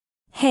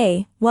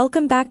Hey,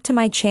 welcome back to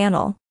my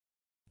channel.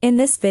 In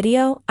this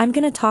video, I'm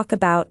gonna talk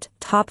about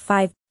top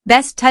 5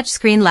 best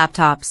touchscreen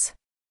laptops.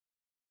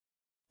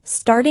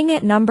 Starting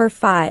at number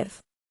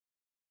 5.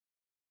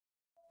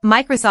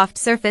 Microsoft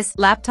Surface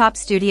Laptop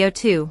Studio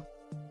 2.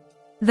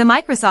 The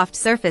Microsoft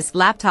Surface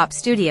Laptop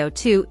Studio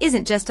 2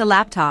 isn't just a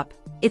laptop,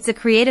 it's a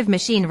creative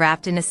machine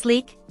wrapped in a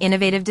sleek,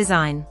 innovative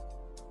design.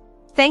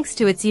 Thanks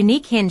to its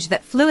unique hinge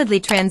that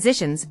fluidly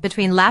transitions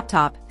between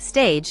laptop,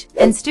 stage,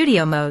 and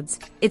studio modes,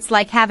 it's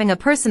like having a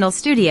personal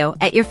studio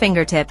at your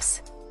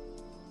fingertips.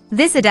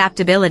 This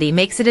adaptability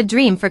makes it a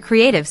dream for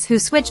creatives who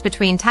switch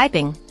between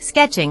typing,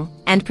 sketching,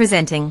 and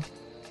presenting.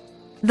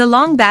 The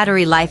long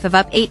battery life of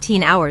up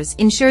 18 hours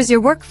ensures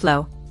your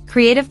workflow,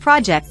 creative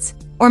projects,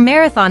 or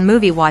marathon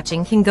movie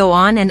watching can go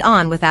on and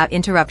on without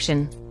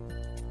interruption.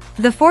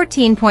 The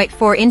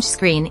 14.4-inch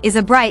screen is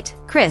a bright,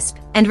 crisp,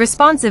 and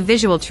responsive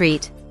visual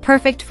treat,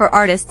 perfect for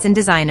artists and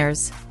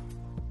designers.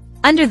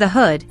 Under the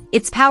hood,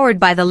 it's powered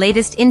by the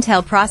latest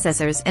Intel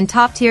processors and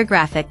top-tier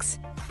graphics,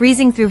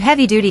 breezing through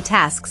heavy-duty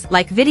tasks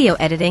like video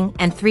editing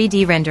and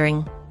 3D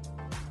rendering.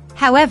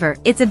 However,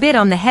 it's a bit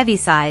on the heavy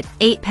side,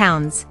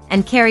 £8,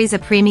 and carries a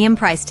premium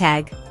price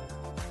tag.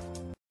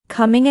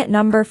 Coming at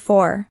number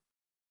 4.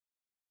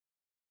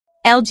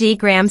 LG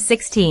Gram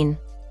 16.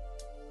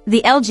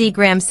 The LG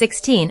Gram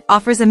 16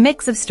 offers a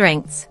mix of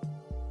strengths.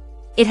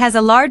 It has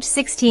a large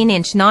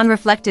 16-inch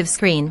non-reflective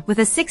screen with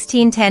a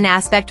 16:10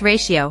 aspect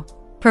ratio,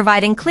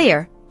 providing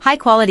clear,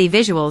 high-quality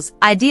visuals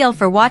ideal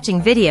for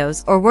watching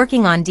videos or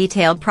working on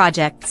detailed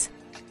projects.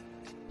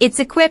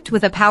 It's equipped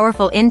with a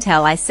powerful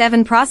Intel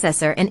i7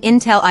 processor and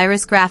Intel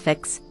Iris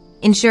graphics,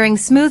 ensuring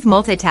smooth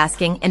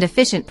multitasking and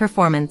efficient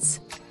performance.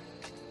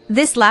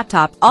 This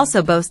laptop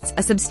also boasts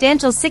a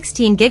substantial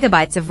 16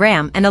 GB of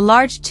RAM and a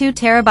large 2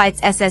 TB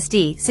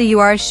SSD, so you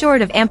are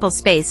assured of ample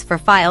space for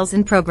files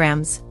and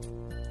programs.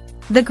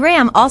 The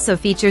Gram also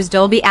features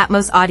Dolby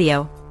Atmos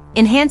audio,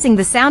 enhancing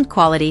the sound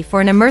quality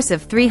for an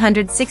immersive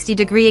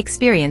 360-degree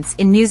experience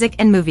in music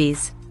and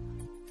movies.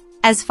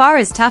 As far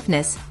as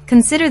toughness,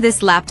 consider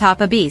this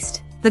laptop a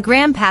beast. The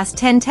Gram passed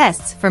 10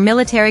 tests for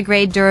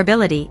military-grade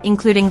durability,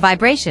 including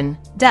vibration,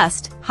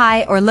 dust,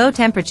 high or low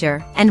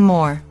temperature, and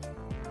more.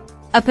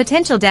 A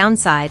potential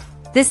downside,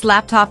 this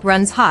laptop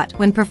runs hot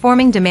when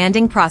performing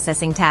demanding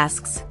processing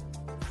tasks.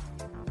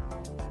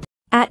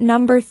 At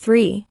number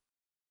 3.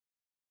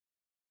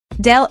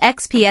 Dell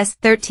XPS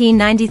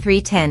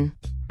 139310.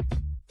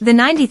 The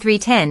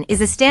 9310 is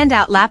a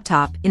standout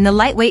laptop in the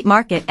lightweight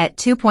market at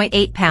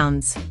 2.8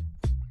 pounds.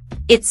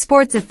 It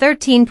sports a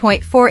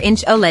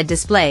 13.4-inch OLED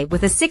display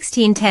with a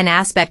 16:10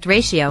 aspect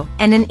ratio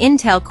and an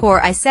Intel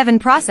Core i7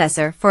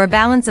 processor for a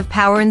balance of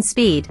power and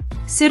speed,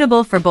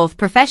 suitable for both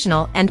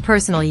professional and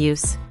personal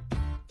use.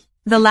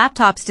 The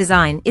laptop's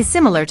design is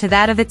similar to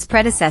that of its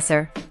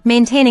predecessor,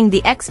 maintaining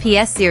the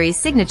XPS series'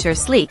 signature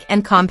sleek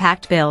and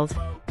compact build.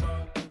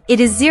 It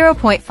is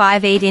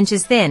 0.58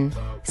 inches thin,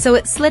 so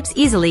it slips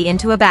easily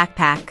into a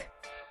backpack.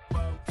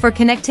 For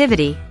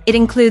connectivity, it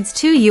includes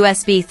 2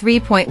 USB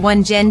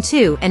 3.1 Gen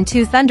 2 and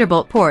 2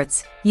 Thunderbolt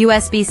ports,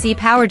 USB-C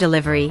power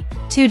delivery,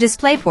 2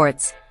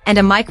 DisplayPorts, and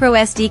a micro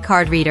SD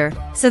card reader,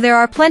 so there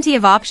are plenty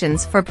of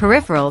options for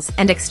peripherals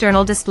and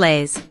external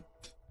displays.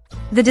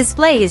 The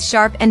display is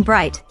sharp and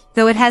bright,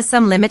 though it has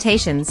some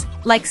limitations,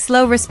 like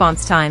slow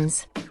response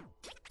times.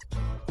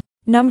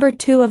 Number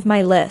 2 of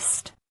my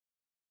list.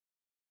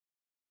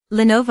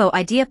 Lenovo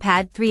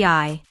Ideapad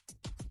 3i.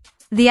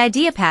 The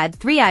Ideapad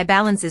 3i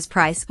balances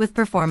price with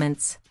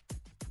performance.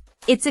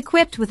 It's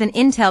equipped with an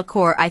Intel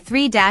Core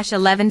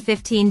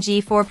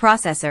i3-1115G4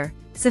 processor,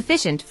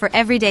 sufficient for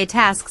everyday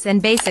tasks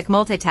and basic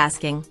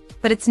multitasking,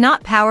 but it's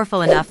not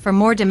powerful enough for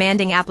more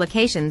demanding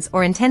applications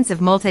or intensive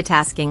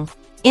multitasking.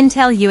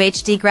 Intel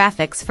UHD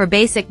graphics for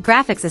basic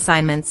graphics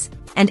assignments,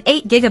 and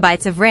 8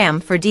 GB of RAM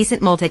for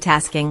decent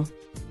multitasking.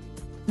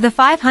 The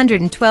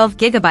 512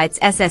 GB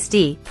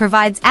SSD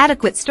provides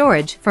adequate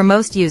storage for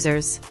most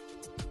users.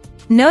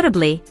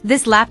 Notably,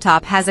 this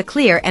laptop has a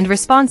clear and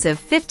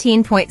responsive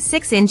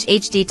 15.6-inch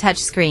HD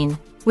touchscreen,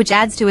 which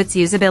adds to its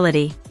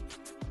usability.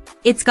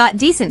 It's got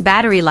decent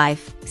battery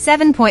life,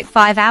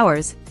 7.5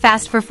 hours,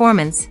 fast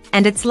performance,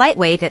 and it's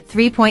lightweight at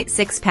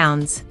 3.6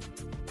 pounds.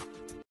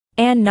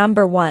 And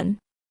number 1.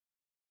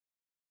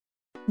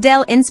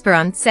 Dell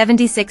Inspiron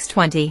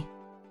 7620.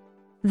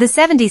 The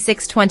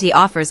 7620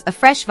 offers a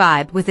fresh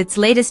vibe with its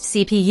latest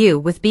CPU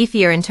with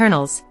beefier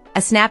internals,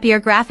 a snappier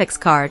graphics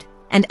card,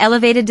 and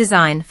elevated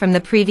design from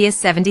the previous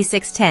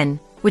 7610,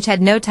 which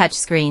had no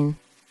touchscreen.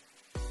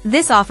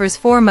 This offers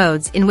 4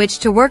 modes in which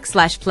to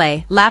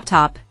work/play: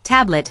 laptop,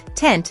 tablet,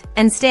 tent,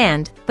 and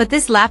stand, but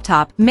this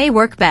laptop may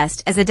work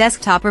best as a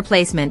desktop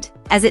replacement,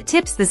 as it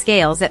tips the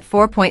scales at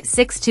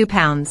 4.62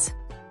 pounds.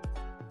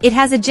 It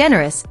has a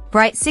generous,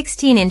 bright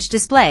 16-inch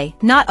display,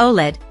 not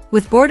OLED,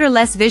 with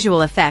borderless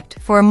visual effect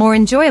for a more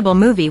enjoyable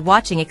movie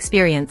watching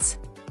experience.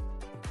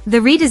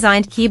 The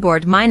redesigned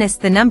keyboard minus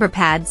the number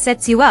pad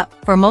sets you up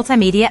for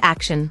multimedia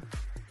action.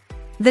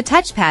 The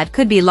touchpad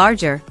could be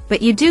larger,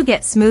 but you do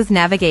get smooth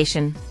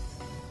navigation.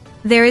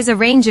 There is a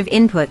range of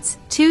inputs,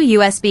 2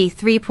 USB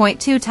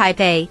 3.2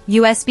 Type-A,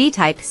 USB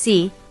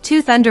Type-C,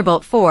 2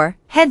 Thunderbolt 4,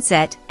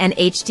 headset, and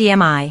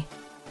HDMI.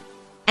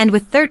 And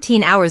with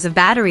 13 hours of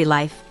battery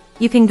life,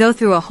 you can go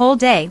through a whole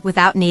day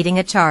without needing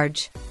a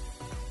charge.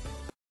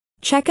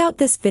 Check out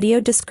this video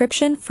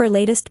description for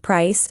latest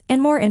price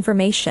and more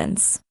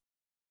informations.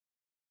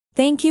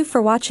 Thank you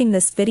for watching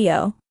this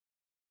video.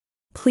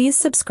 Please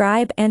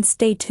subscribe and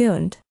stay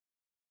tuned.